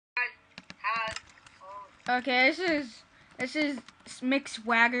Okay, this is Mick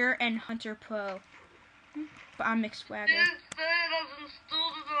Swagger and HunterPRO. But I'm Mick Swagger.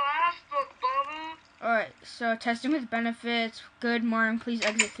 Alright, so testing with benefits. Good morning, please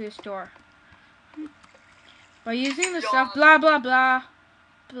exit through the store. By using the stuff, blah blah blah,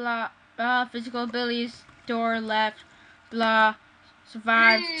 blah, physical abilities, door left, blah,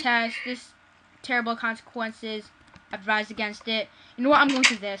 survive, test, this terrible consequences, advise against it. You know what, I'm going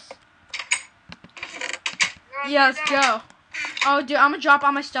to this. Yeah, let's go. Oh, dude, I'm gonna drop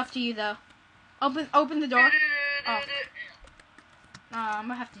all my stuff to you, though. Open the door. Oh. I'm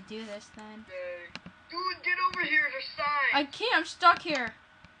gonna have to do this, then. Dude, get over here, there's signs. I can't, I'm stuck here.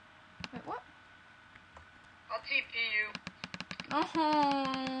 Wait, what? I'll TP you. Oh,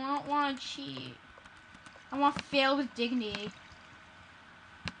 I don't want to cheat. I want to fail with dignity.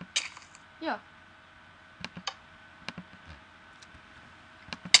 Yo.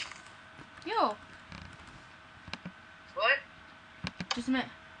 Yo. What? Just a minute.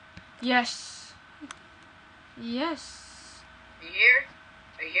 Yes. Yes. Are you here?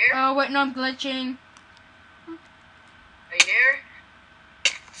 Are you here? Oh, wait, no, I'm glitching. Are you here?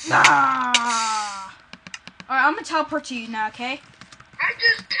 Nah. Alright, I'm gonna teleport to you now, okay? I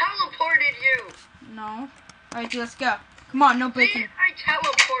just teleported you. No. Alright, dude, let's go. Come on, no breaking. See, I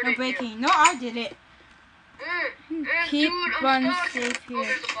teleported No breaking. No, I did it. Keep dude, button stuck. safe Oh, here.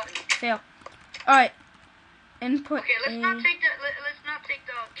 there's a button. Fail. Alright. Input Okay, let's A. not take the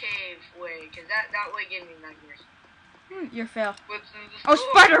cave way, cause that way gives me nightmares. You're fail. What's in the Oh, store?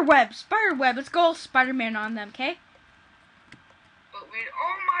 spider web. Spider web. Let's go Spider-Man on them, okay? But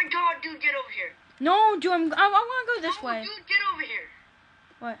oh my god, dude, get over here. No, dude, I want to go this way. Dude, get over here.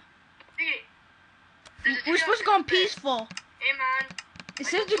 What? See, We're supposed to go on peaceful. Hey, man. It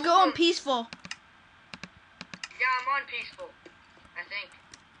says to go on peaceful. Yeah, I'm on peaceful. I think.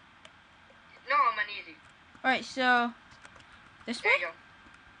 No, I'm on easy. Alright, so this There way? you go.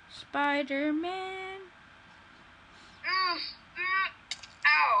 Spider-Man.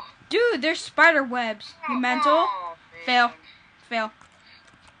 Ow. Dude, there's spider webs. You mental? Oh, Fail. Fail.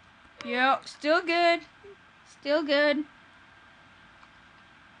 Yep, still good. Still good.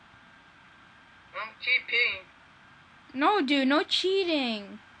 I'm cheating. No, dude, no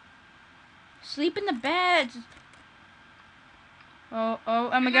cheating. Sleep in the beds. Oh,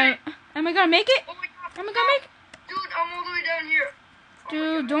 am I gonna make it? Oh my god. Am I gonna make it? Dude, I'm all the way down here.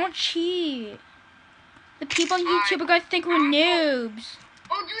 Dude, don't cheat. The people on YouTube are gonna think we're noobs.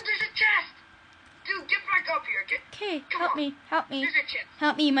 Oh, dude, there's a chest. Dude, get back up here. Okay, Come help on. me, help me. There's a chest.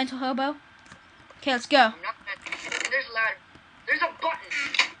 Help me, you mental hobo. Okay, let's go. I'm not there's a ladder. There's a button.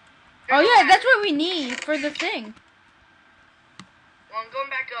 Oh yeah, that's what we need for the thing. Well, I'm going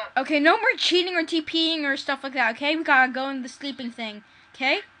back up. Okay, no more cheating or TPing or stuff like that, okay? We gotta go in the sleeping thing,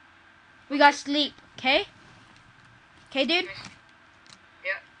 okay? We gotta sleep, okay? Okay, dude?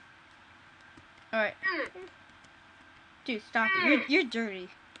 Yeah. Alright. Dude, stop it. You're dirty.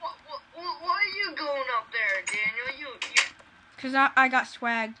 Why are you going up there, Daniel? You. Cause I got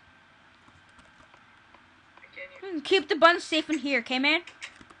swag. I can't even. Keep the buttons safe in here, okay, man?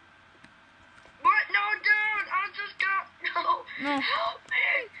 What? No, dude. I just got. No. No. Help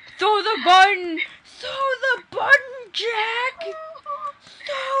me. Throw the button! Throw the button, Jack!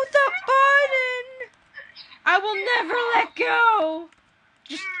 Throw the button! I will never let go!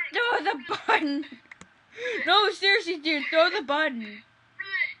 Just throw the button! No, seriously, dude, throw the button. You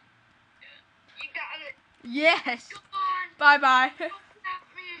got it. Yes! Come on. Bye-bye. Don't stop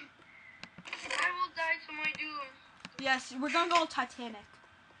me. I will die to my doom. Yes, we're gonna go Titanic.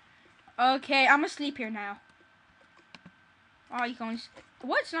 Okay, I'm asleep here now. Oh, you going?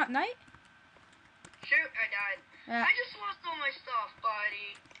 What? It's not night? Shoot, I died. Yeah. I just lost all my stuff,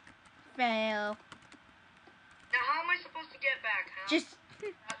 buddy. Fail. Now, how am I supposed to get back, huh? Just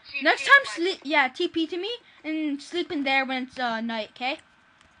TP next time, my- sleep. Yeah, TP to me and sleep in there when it's night. Okay.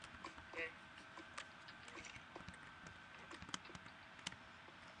 Okay.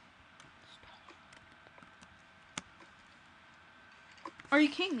 Are you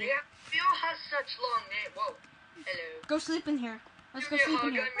kidding me? Yeah, we all have such long names. Whoa. Hello. Go sleep in here. Let's go Give me a sleep in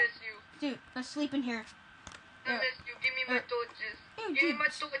hug, here. I miss you. Dude, let's sleep in here. I miss you. Give me my torches. Ew, Give me dude. my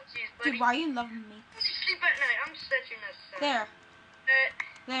torches, buddy. Dude, why are you loving me? You sleep at night. I'm such an assassin. There.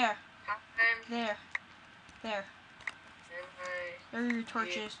 There. There. There. There are your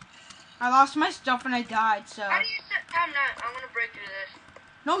torches. I lost my stuff and I died, so. How do you set time now? I'm gonna break through this.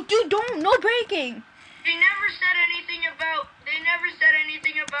 No, dude, don't. No breaking. They never said anything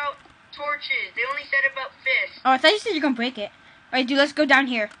about torches. They only said about fists. Oh, I thought you said you're gonna break it. Alright, dude, let's go down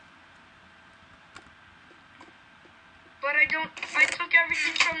here. But I took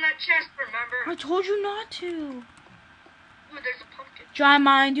everything from that chest, remember? I told you not to. Ooh, there's a pumpkin. Dry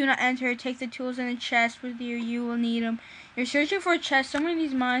mine, do not enter. Take the tools in the chest with you. You will need them. You're searching for a chest. Some of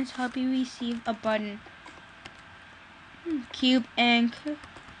these mines help you receive a button. Cube Inc.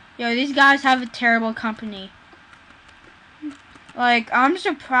 Yo, these guys have a terrible company. Like, I'm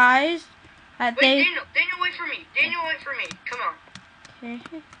surprised that Wait, Daniel, wait for me. Daniel, wait for me. Come on.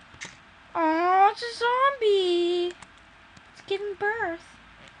 Okay. Oh, it's a zombie. It's giving birth.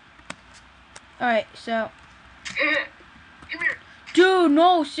 Alright, so. Come here. Dude,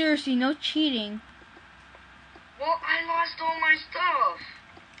 no, seriously, no cheating. Well, I lost all my stuff.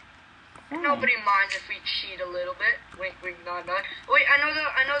 Fine. Nobody minds if we cheat a little bit. Wink, wink, nod, nod. Wait, I know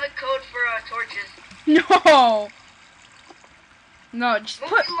the code for torches. No. No, just Well,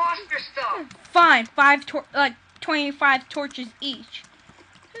 put. we lost your stuff. Fine, 25 torches each,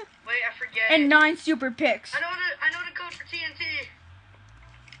 Wait, I forget. and 9 super picks. I know the code for TNT.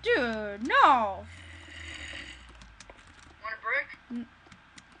 Dude, no. Want a brick?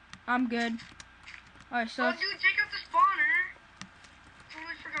 I'm good. Alright, so. Oh, dude, take out the spawner.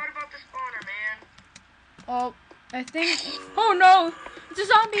 Totally forgot about the spawner, man. Oh, I think. Oh no, it's a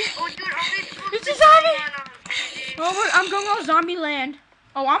zombie. Oh, dude, It's a zombie. Oh, I'm going on zombie land.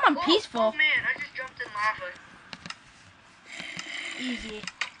 Oh, I'm on peaceful. Oh man, I just jumped in lava. Easy.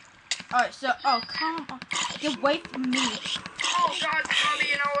 Alright, so, oh, come on. Get away from me. Oh god, zombie,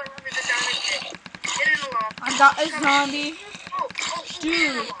 you know what? Let me the diamond stick. Get in the lava. I got a zombie. Oh,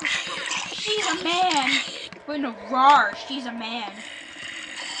 Dude, she's a man. Wait, no, rawr, she's a man.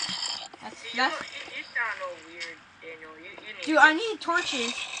 That's. You sound all weird, Daniel. You need. Dude, I need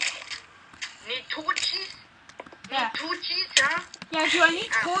torches. Need torches? Yeah. Need torches, huh? Yeah, dude, I need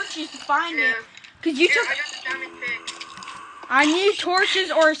torches to find Yeah. it. Cause you Here, took. I got the diamond pick. I need torches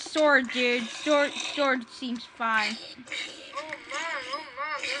or a sword, dude. Sword seems fine. Oh man,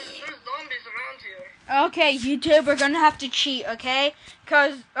 there's zombies around here. Okay, YouTube, we're gonna have to cheat, okay?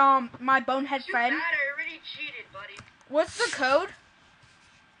 Cause my bonehead Too friend. bad, I already cheated, buddy. What's the code?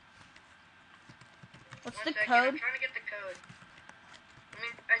 What's One the second, code? I'm trying to get the code.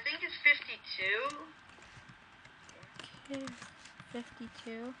 I think it's 52. Okay,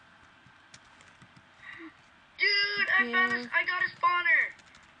 52. Dude, I got a spawner.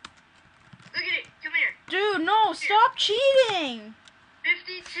 Look at it. Come here. Dude, no, stop cheating.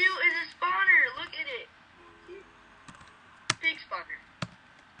 52 is a spawner. Look at it. Pig spawner.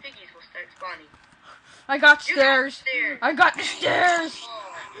 Piggies will start spawning. I got You got stairs. stairs. I got the stairs.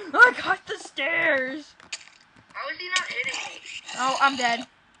 Oh, I got the stairs. how is he not hitting me? Oh, I'm dead.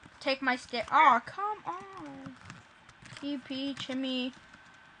 Take my stair. Oh, come on. TP, Chimmy,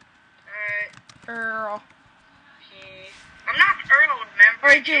 Alright. Earl. I'm not Earl, remember?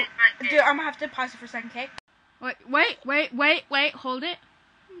 Alright, dude, I'm gonna have to pause it for a second, okay? Wait, hold it.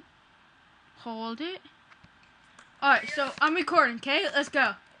 Hold it. Alright, so I'm recording, okay? Let's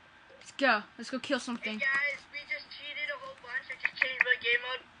go. Let's go kill Hey something. guys, we just cheated a whole bunch. I just changed my game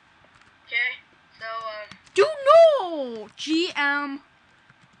mode. Okay? So, Dude, no! GM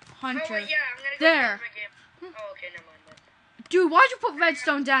Hunter. oh wait, yeah, I'm gonna go There. change my game. Oh, okay, never mind then. Dude, why'd you put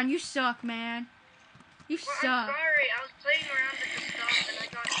redstone down? You suck, man. You Well, I'm suck. sorry, I was playing around with the stuff and I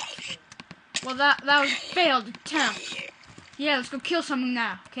got something. Well, that was a failed attempt. Yeah, let's go kill something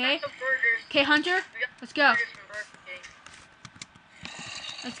now, okay? Got some burgers. Okay, Hunter, We got let's go. burgers from Burger King.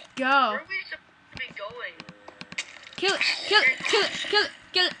 Let's Where go. are we supposed to be going? Kill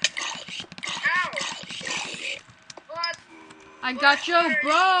it. Ow! What? I got you,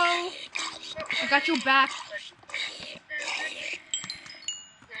 bro. I got your back. What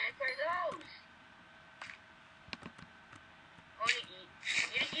the heck are those? I wanna eat.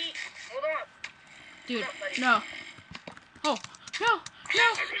 You need to eat. Hold on. Dude, What's up, buddy? no. Oh, no.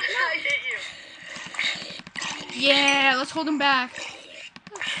 I hit you. Yeah, let's hold him back.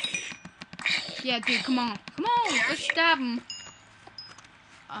 Yeah, dude, come on. Let's stab him.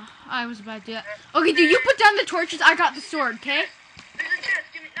 I was about to do that. Okay, dude, you put down the torches. I got the sword, okay? There's a chest.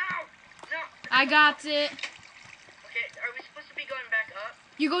 Give me. No. I got it. Okay, are we supposed to be going back up?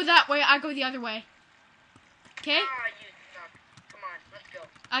 You go that way, I go the other way. Okay? Ah, you suck. Come on, let's go.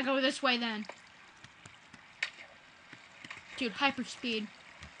 I go this way then. Dude, hyper speed.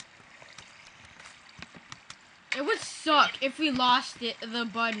 It would suck if we lost the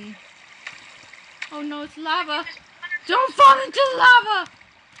button. Oh no, it's lava. Don't fall into the lava!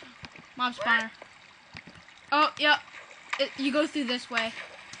 Mob spawner. Oh, yeah. You go through this way.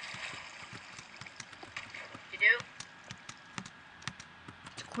 You do?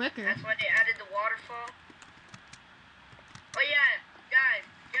 It's quicker. That's why they added the waterfall. Oh yeah, guys,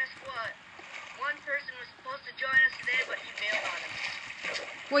 guess what? 1% person was supposed to join us today, but he bailed on us.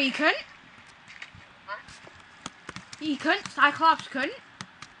 Wait, you couldn't? Huh? You couldn't? Cyclops couldn't?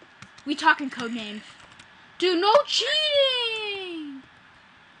 We talking code names. Dude, no cheating!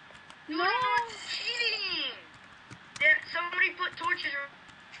 No. Cheating! Yeah, somebody put torches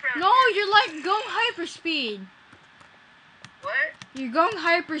around No, here. you're like going hyperspeed. What? You're going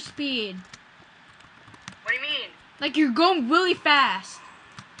hyperspeed. What do you mean? Like you're going really fast.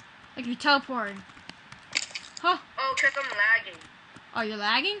 Like you're teleporting. Huh? Oh, because I'm lagging. Oh, you're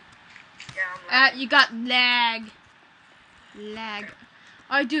lagging? Yeah, I'm lagging. You got lag. Lag.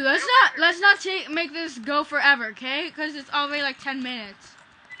 Alright, dude, let's not make this go forever, okay? Because it's already like 10 minutes.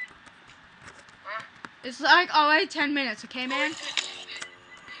 Huh? It's like already 10 minutes, okay, man?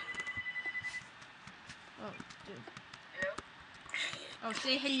 Oh, dude. Hello? Oh,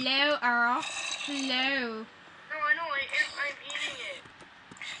 say hello, Earl. Hello. No, I know, I'm eating it.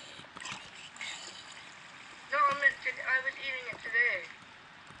 No, I was eating it today.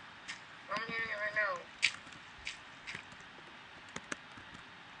 I'm eating it right now.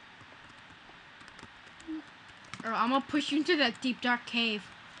 Earl, I'm gonna push you into that deep dark cave.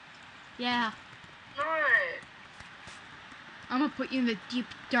 Yeah. No. I'm gonna put you in the deep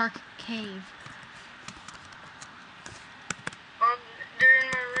dark cave. They're in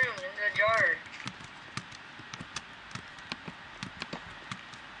my room, in the jar.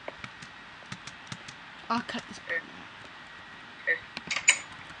 I'll cut this. Okay.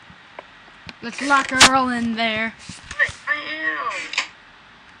 Let's lock Earl in there. I am.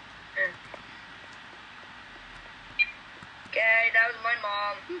 Okay, that was my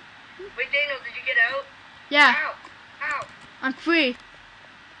mom. Wait, Daniel, did you get out? Yeah, Ow! Ow! I'm free.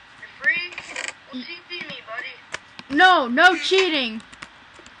 You're free? Well, TP me, buddy. No cheating. Too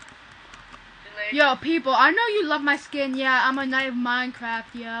late. Yo, people, I know you love my skin. Yeah, I'm a knight of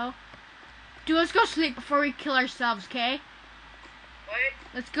Minecraft, yo. Dude, let's go sleep before we kill ourselves, okay? Wait.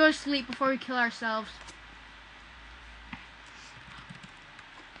 Let's go sleep before we kill ourselves.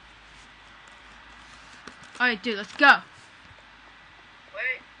 Alright, dude, let's go.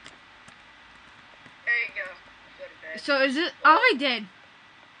 Wait. There you go. Let's go to bed. So is it? Oh, I did.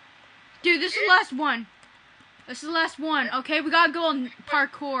 Dude, this is the last one. This is the last one. Okay, we gotta go on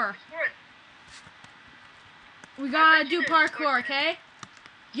parkour. We gotta do parkour, okay?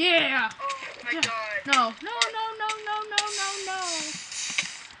 Yeah. Oh my god.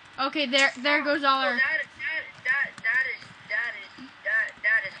 No. Okay, there goes all our. That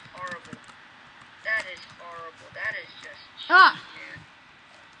is horrible. That is horrible. That is just cheap, Ah. man.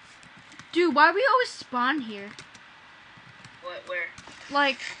 Dude, why we always spawn here? What? Where?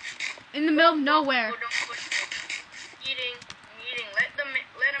 Like, in the middle of nowhere. Oh, don't push me. Eating. Let a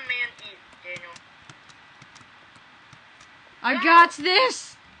man eat, Daniel. I No. got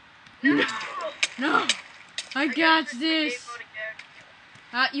this. No. No. I got the this. game mode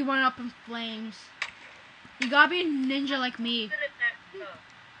again. You went up in flames. You gotta be a ninja like me. Sit at that cup.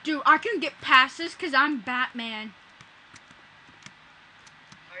 Dude, I can get past this because I'm Batman.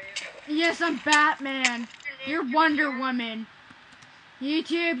 Are you? Yes, I'm Batman. You're Dude, Wonder Woman.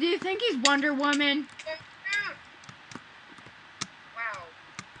 YouTube, do you think he's Wonder Woman? Dude. Wow.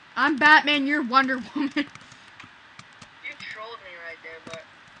 I'm Batman, you're Wonder Woman. You trolled me right there, but.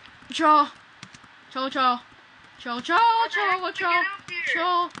 Troll. Troll.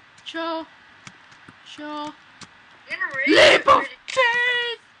 Leap of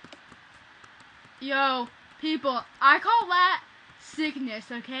faith! Yo, people, I call that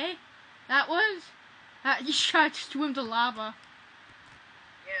sickness, okay? That you tried to swim to lava.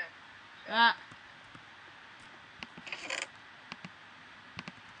 Yeah.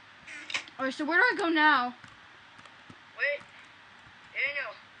 Alright, so where do I go now? Wait.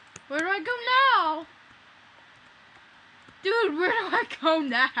 Daniel. Where do I go now? Dude, where do I go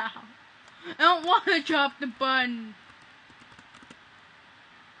now? I don't want to drop the button.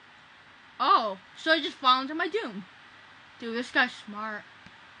 Oh, so I just fall into my doom. Dude, this guy's smart.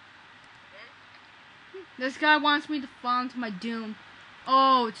 This guy wants me to fall into my doom.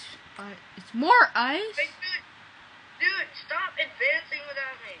 Oh, it's more ice? Hey, dude, stop advancing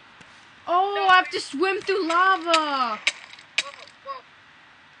without me. Oh, No, I have to swim through lava.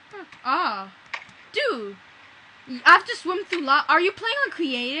 Whoa. Ah. Dude, I have to swim through lava. Are you playing on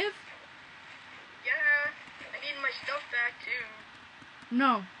creative? Yeah, I need my stuff back too.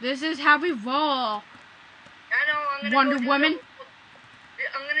 No, this is how we roll. I know, I'm gonna Wonder go do Woman?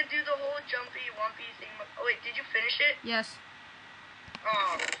 I'm gonna do the whole jumpy, wumpy thing. Oh wait, did you finish it? Yes.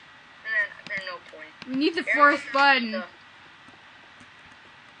 Oh, then there's no point. We need the Here, fourth I'll button. stuff.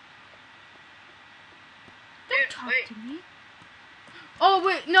 Don't Dude, talk wait. to me. Oh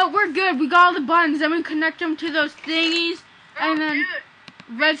wait, no, we're good. We got all the buttons. Then we connect them to those thingies, Oh, and then dude,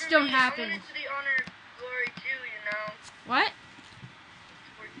 redstone I happens. wanted to the honor glory too, you know. What?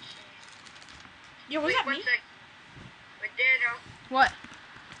 For cheese. Yo, was Wait, that one me? sec. Wait, Daniel. What?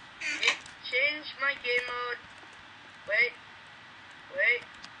 It changed my game mode. Wait.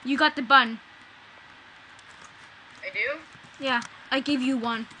 You got the button. I do? Yeah, I gave you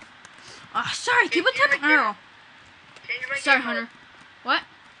one. Oh, sorry. Keep it Change my typing arrow. Change my Sorry, game Hunter. mode. What?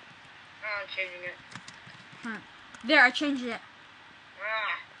 Oh, I'm changing it. There, I changed it.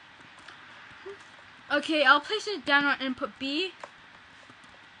 Ah. Okay, I'll place it down on input B.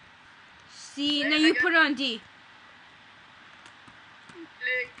 C. Wait, Now I you got- put it on D.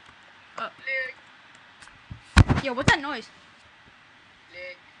 Click. Oh. Click. Yo, what's that noise?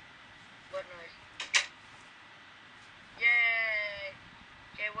 Click. What noise? Yay!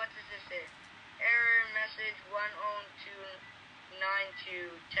 Okay, what does this say? Error message 10292.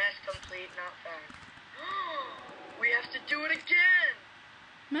 Test complete, not found. We have to do it again!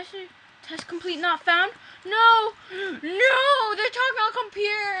 Message test complete not found. No, they're talking on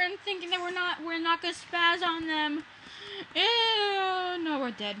computer and thinking that we're not gonna spaz on them. Ew, no,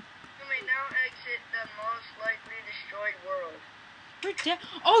 we're dead. You may now exit the most likely destroyed world. We're dead.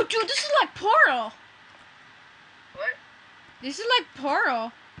 Oh, dude, this is like Portal. What? This is like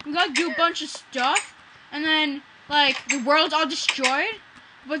Portal. We gotta do a Yeah. bunch of stuff, and then like the world's all destroyed,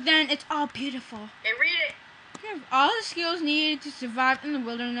 but then it's all beautiful. Hey, read it! You have all the skills needed to survive in the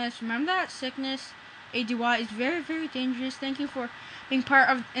wilderness. Remember that sickness, ADY, is very, very dangerous. Thank you for being part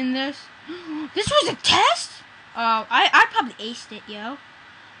of in this. This was a test? Oh, I probably aced it, yo.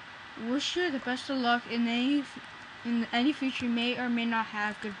 Wish you the best of luck in any future you may or may not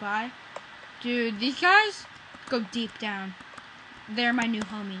have. Goodbye. Dude, these guys go deep down. They're my new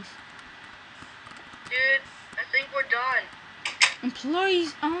homies. Dude, I think we're done.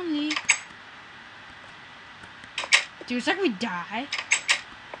 Employees only. Dude, it's like we die.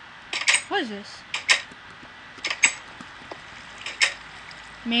 What is this?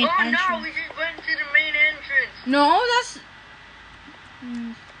 Main Oh entrance. no, we just went to the main entrance. No, that's...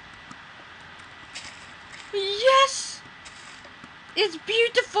 Yes! It's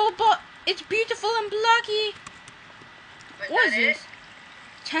beautiful, but it's beautiful and blocky. Was What is that this?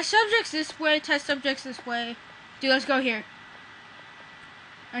 Test subjects this way, test subjects this way. Dude, let's go here.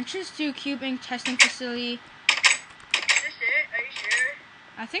 Entrance to Cube Inc. testing facility. Is this it? Are you sure?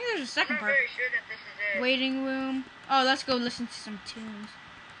 I think there's a I'm second not part. very sure that this is it. Waiting room. Oh, let's go listen to some tunes.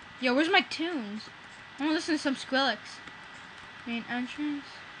 Yo, where's my tunes? I want to listen to some Skrillex. Main entrance.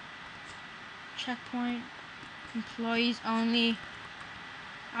 Checkpoint. Employees only.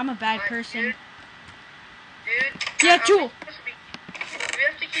 I'm a bad person. Dude. Yeah, are we Jewel. supposed to be- Do we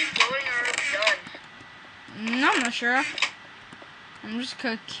have to keep going or are we done? No, I'm not sure. I'm just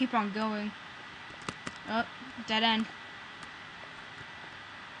gonna keep on going. Oh, dead end.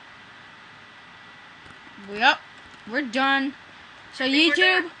 Yep, we're done. So I think we're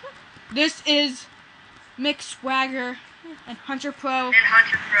YouTube, done. this is Mick Swagger and HunterPRO And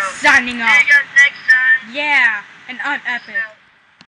HunterPRO. signing See off. you guys next time. Yeah, and I'm epic. Now-